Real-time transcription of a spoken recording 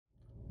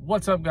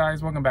What's up,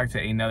 guys? Welcome back to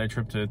another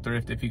trip to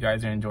Thrift. If you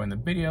guys are enjoying the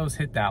videos,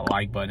 hit that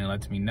like button. It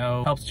lets me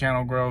know. Helps the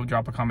channel grow.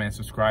 Drop a comment and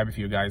subscribe if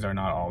you guys are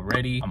not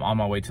already. I'm on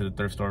my way to the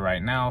thrift store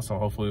right now, so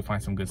hopefully we'll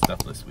find some good stuff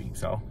this week.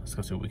 So let's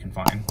go see what we can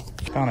find.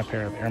 Found a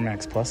pair of Air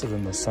Max Pluses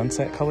in the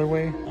Sunset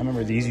colorway. I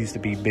remember these used to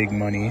be big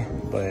money,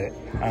 but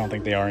I don't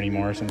think they are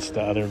anymore since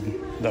the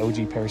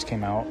OG pairs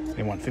came out.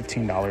 They want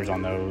 $15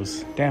 on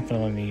those.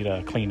 Definitely need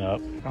a clean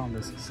up. Found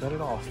this Set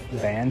It Off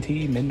Van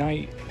Tee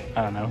Midnight.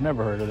 I don't know,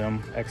 never heard of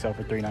them. XL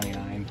for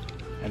 $3.99.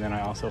 And then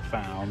I also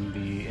found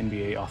the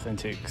NBA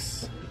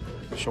Authentics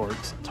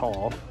shorts,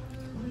 tall,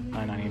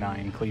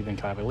 $9.99 Cleveland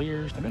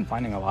Cavaliers. I've been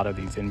finding a lot of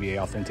these NBA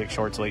Authentic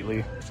shorts lately.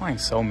 I find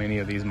so many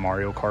of these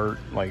Mario Kart,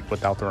 like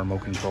without the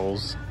remote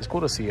controls. It's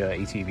cool to see a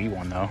ATV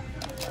one though.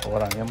 But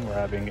what I am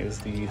grabbing is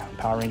the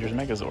Power Rangers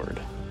Megazord.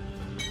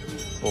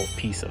 A little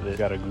piece of it,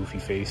 got a goofy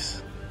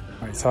face.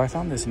 All right, so I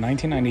found this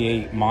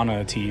 1998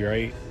 Mana tee,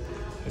 right?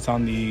 It's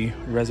on the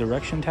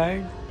Resurrection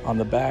tag. On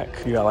the back,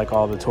 you got like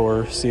all the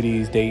tour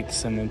cities,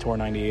 dates, and then tour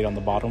 98 on the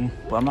bottom.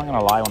 But I'm not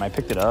gonna lie, when I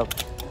picked it up,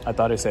 I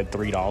thought it said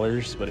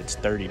 $3, but it's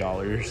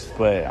 $30.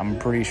 But I'm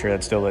pretty sure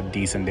that's still a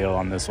decent deal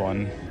on this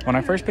one. When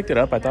I first picked it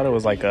up, I thought it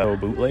was like a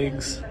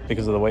bootlegs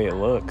because of the way it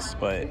looks,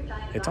 but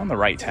it's on the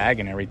right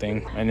tag and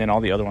everything. And then all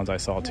the other ones I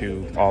saw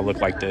too all look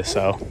like this,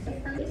 so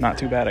not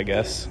too bad, I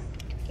guess.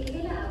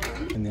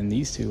 And then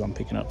these two I'm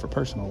picking up for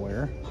personal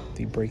wear.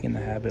 The Breaking the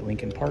Habit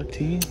Linkin Park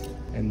tee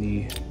and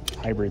the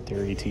Hybrid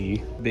Theory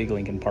tee. Big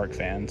Linkin Park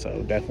fan,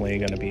 so definitely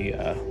gonna be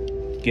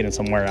getting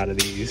some wear out of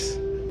these.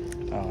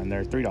 And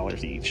they're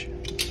 $3 each.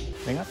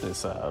 They got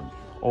this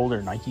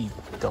older Nike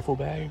duffel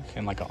bag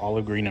in like an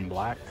olive green and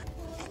black,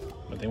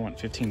 but they want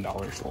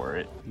 $15 for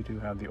it. You do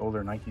have the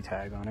older Nike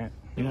tag on it.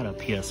 You got a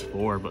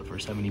PS4, but for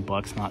 70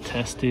 bucks, not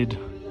tested.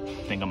 I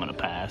think I'm gonna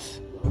pass.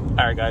 All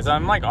right, guys,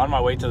 I'm like on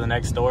my way to the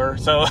next store.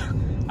 So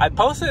I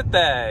posted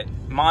that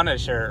Mana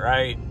shirt,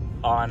 right,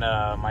 on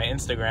my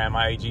Instagram,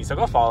 my IG, so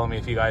go follow me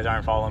if you guys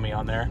aren't following me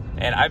on there.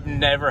 And I've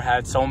never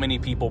had so many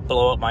people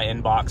blow up my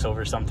inbox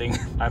over something.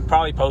 I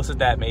probably posted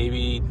that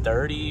maybe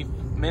 30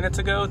 minutes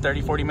ago,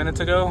 40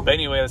 minutes ago. But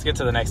anyway, let's get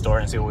to the next store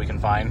and see what we can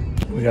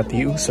find. We got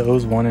the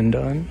Usos One and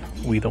Done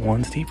We the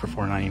Ones tee for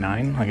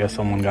 $4.99. I guess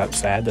someone got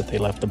sad that they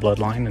left the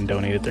bloodline and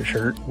donated their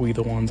shirt. We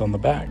the Ones on the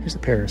back. Here's a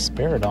pair of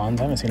Sparadons.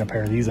 I haven't seen a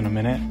pair of these in a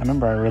minute. I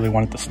remember I really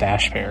wanted the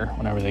stash pair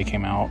whenever they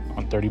came out,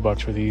 on 30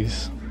 bucks for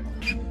these.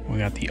 We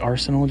got the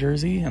Arsenal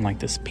jersey in like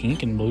this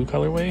pink and blue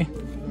colorway,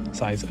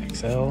 size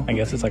XL. I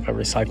guess it's like a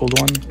recycled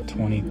one.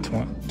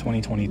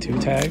 2022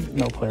 tag,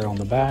 no player on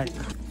the back,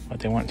 but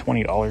they want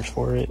 $20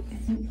 for it.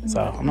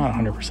 So I'm not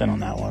 100%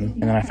 on that one.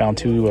 And then I found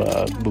two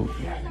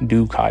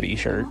Ducati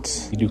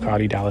shirts. The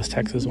Ducati Dallas,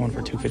 Texas one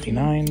for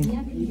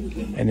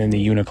 $2.59. And then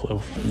the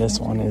Uniqlo. This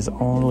one is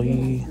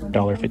only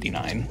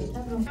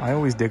 $1.59. I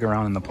always dig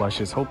around in the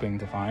plushes hoping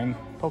to find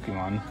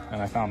Pokemon.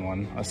 And I found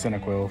one, a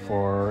Cyndaquil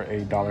for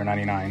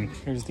 $1.99.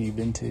 Here's the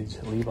vintage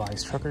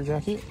Levi's trucker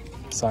jacket,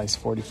 size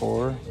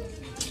 44.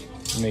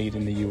 Made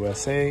in the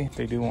USA.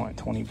 They do want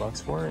 20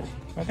 bucks for it.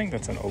 I think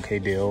that's an okay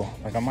deal.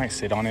 Like, I might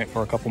sit on it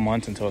for a couple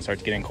months until it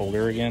starts getting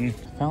colder again.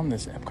 Found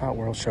this Epcot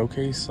World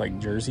Showcase like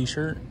jersey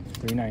shirt,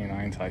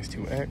 $3.99 size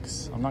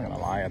 2X. I'm not gonna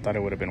lie, I thought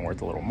it would have been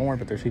worth a little more,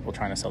 but there's people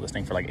trying to sell this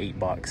thing for like 8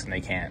 bucks and they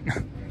can't.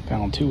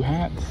 Found two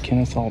hats.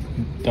 Kennesaw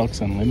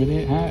Ducks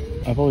Unlimited hat.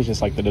 I've always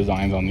just liked the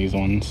designs on these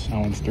ones. That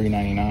one's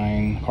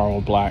 $3.99.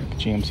 Carl Black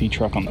GMC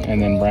truck on,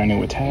 and then brand new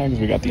with tags,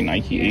 we got the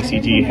Nike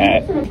ACG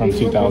hat from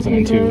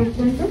 2002.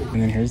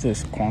 And then here's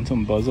this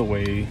Quantum Buzz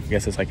Away. I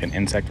guess it's like an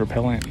insect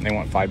repellent. They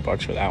want 5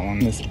 bucks for that one.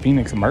 This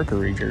Phoenix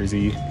Mercury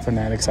jersey,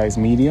 Fanatic size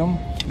medium,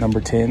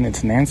 number 10.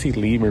 It's Nancy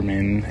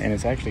Lieberman, and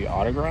it's actually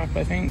autographed,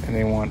 I think. And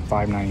they want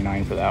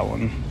 $5.99 for that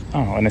one.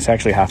 Oh, and it's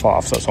actually half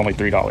off, so it's only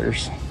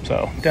 $3.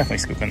 So definitely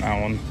scooping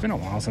that one. It's been a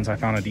while since I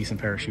found a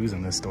decent pair of shoes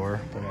in this store,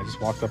 but I just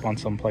walked up on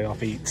some playoff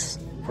 8s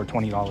for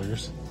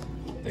 $20.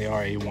 They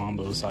are a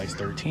Wombo size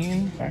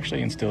 13,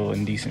 actually, and still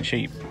in decent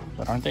shape.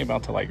 But aren't they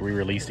about to like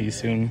re-release these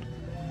soon,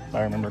 if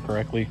I remember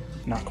correctly?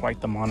 Not quite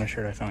the Mana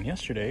shirt I found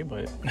yesterday,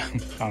 but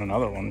found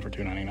another one for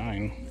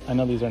 $2.99. I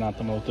know these are not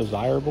the most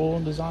desirable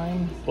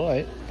design,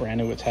 but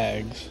brand new with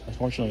tags.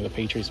 Unfortunately, the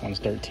Patriots one's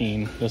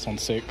 13, this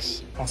one's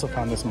 6. Also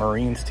found this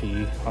Marines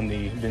tee on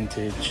the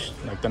vintage,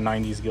 like the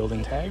 90s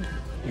gilding tag.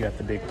 You got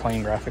the big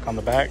plain graphic on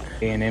the back,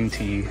 A&M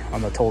tee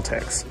on the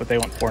Toltecs, but they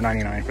want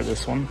 $4.99 for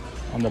this one.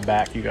 On the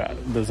back, you got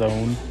the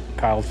Zone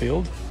Kyle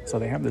Field. So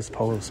they have this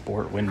Polo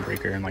Sport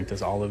windbreaker in like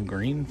this olive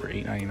green for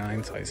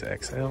 $8.99 size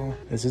XL.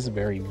 This is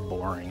very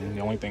boring.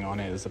 The only thing on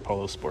it is the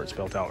Polo Sport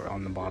spelled out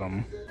on the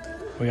bottom.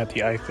 We got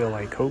the I Feel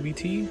Like Kobe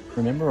tee.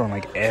 Remember when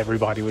like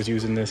everybody was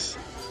using this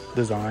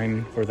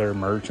design for their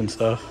merch and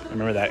stuff? I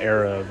remember that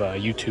era of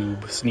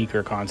YouTube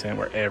sneaker content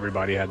where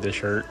everybody had this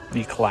shirt.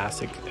 The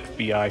classic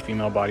FBI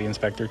female body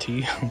inspector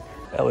tee.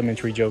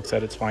 Elementary jokes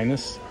at its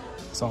finest.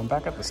 So I'm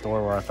back at the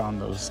store where I found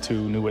those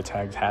two new with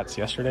tagged hats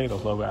yesterday,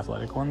 those Logo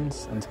Athletic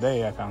ones. And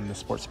today I found the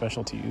Sports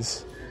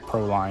Specialties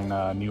Pro Line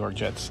New York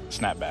Jets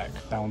snapback.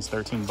 That one's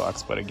 13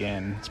 bucks, but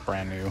again, it's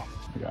brand new.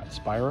 We got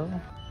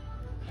Spyro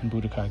and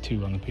Budokai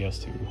 2 on the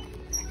PS2.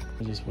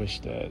 I just wish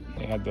that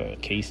they had the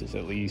cases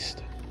at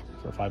least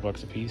for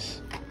 $5 a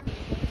piece.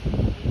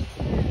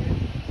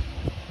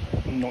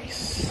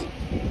 Nice.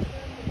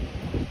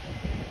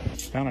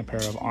 Found a pair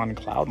of On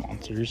Cloud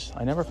monsters.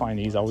 I never find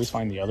these. I always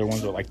find the other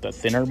ones with like the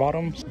thinner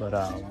bottoms. But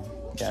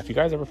yeah, if you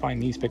guys ever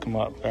find these, pick them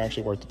up. They're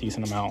actually worth a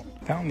decent amount.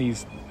 Found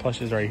these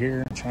plushes right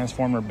here.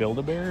 Transformer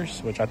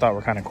Build-A-Bears, which I thought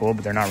were kind of cool,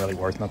 but they're not really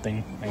worth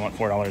nothing. They want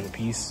 $4 a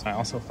piece. I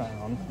also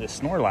found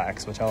this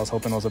Snorlax, which I was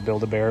hoping was a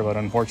Build-A-Bear, but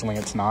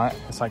unfortunately it's not.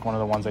 It's like one of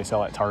the ones they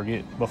sell at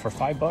Target. But for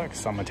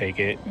 $5, I'm gonna take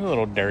it. It's a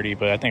little dirty,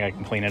 but I think I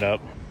can clean it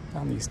up.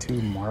 Found these two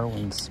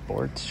Marwin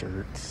sports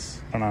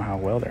shirts. I don't know how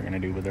well they're gonna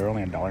do, but they're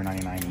only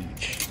 $1.99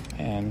 each.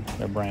 And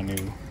they're brand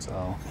new, so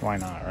why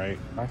not, right?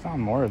 I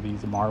found more of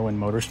these Marwin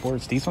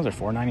Motorsports. These ones are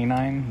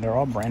 $4.99. They're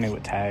all brand new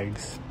with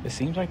tags. It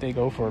seems like they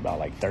go for about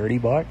like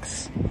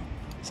 $30.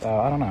 So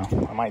I don't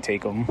know, I might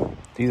take them.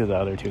 These are the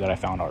other two that I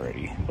found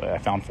already, but I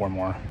found 4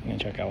 more. And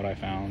check out what I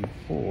found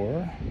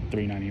for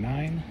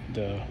 $3.99.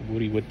 The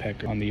Woody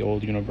Woodpecker on the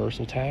old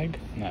Universal tag,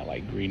 and that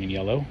like green and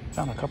yellow.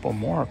 Found a couple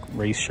more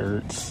race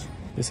shirts.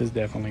 This is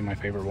definitely my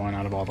favorite one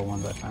out of all the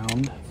ones I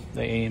found. The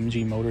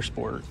AMG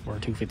Motorsport for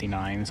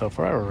 $2.59. So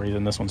for whatever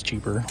reason, this one's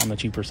cheaper, on the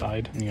cheaper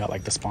side. And you got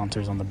like the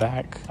sponsors on the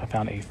back. I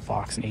found a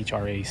Fox and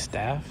HRA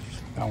staff.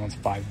 That one's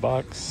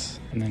 $5.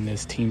 And then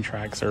this Team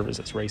Track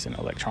Services Racing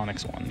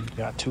Electronics one.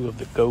 Got 2 of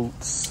the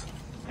goats.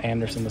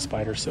 Anderson the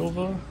Spider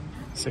Silva,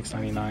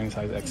 $6.99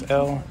 size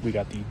XL. We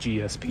got the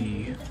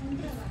GSP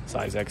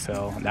size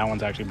XL. And that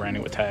one's actually brand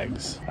new with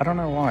tags. I don't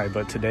know why,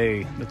 but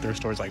today the thrift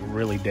store is like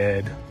really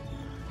dead,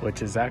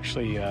 which is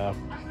actually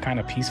kind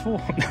of peaceful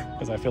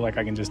because I feel like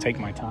I can just take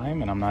my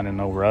time and I'm not in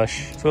no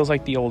rush. Feels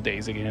like the old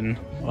days again.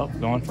 Well,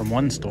 going from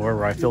one store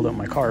where I filled up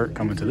my cart,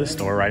 coming to this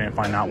store where I didn't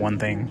find out one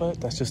thing, but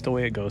that's just the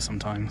way it goes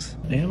sometimes.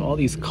 They have all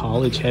these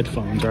college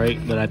headphones,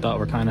 right, that I thought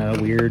were kind of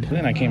weird. And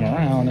then I came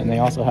around and they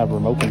also have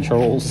remote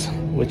controls,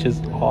 which is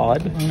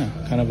odd. I don't know,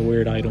 kind of a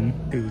weird item.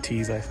 2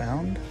 tees I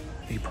found.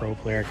 The Pro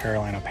Player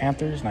Carolina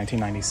Panthers,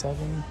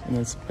 1997. And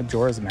this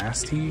Majora's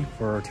Mask tee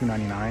for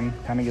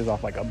 $2.99. Kind of gives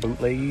off like a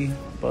bootleggy,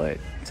 but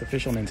it's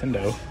official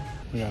Nintendo.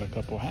 We got a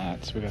couple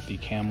hats. We got the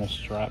camel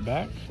strap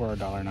back for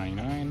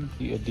 $1.99.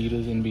 The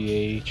Adidas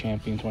NBA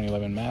Champion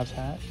 2011 Mavs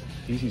hat.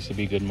 These used to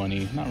be good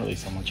money, not really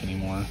so much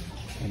anymore.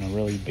 And a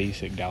really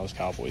basic Dallas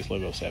Cowboys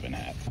logo 7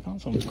 hat. I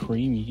found some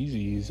cream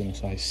Yeezys in a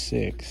size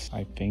 6.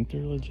 I think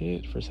they're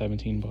legit for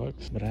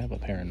 $17, but I have a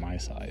pair in my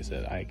size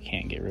that I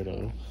can't get rid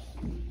of.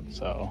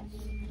 So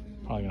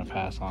probably gonna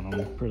pass on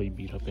them. Pretty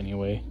beat up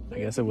anyway. I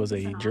guess it was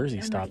a jersey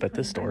stop at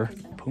this store.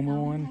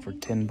 Puma one for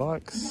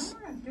 $10.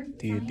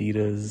 The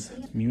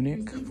Adidas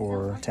Munich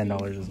for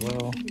 $10 as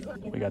well.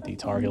 We got the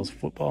Tar Heels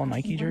football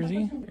Nike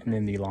jersey, and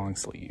then the long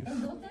sleeve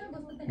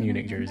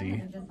Munich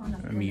jersey,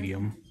 a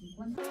medium.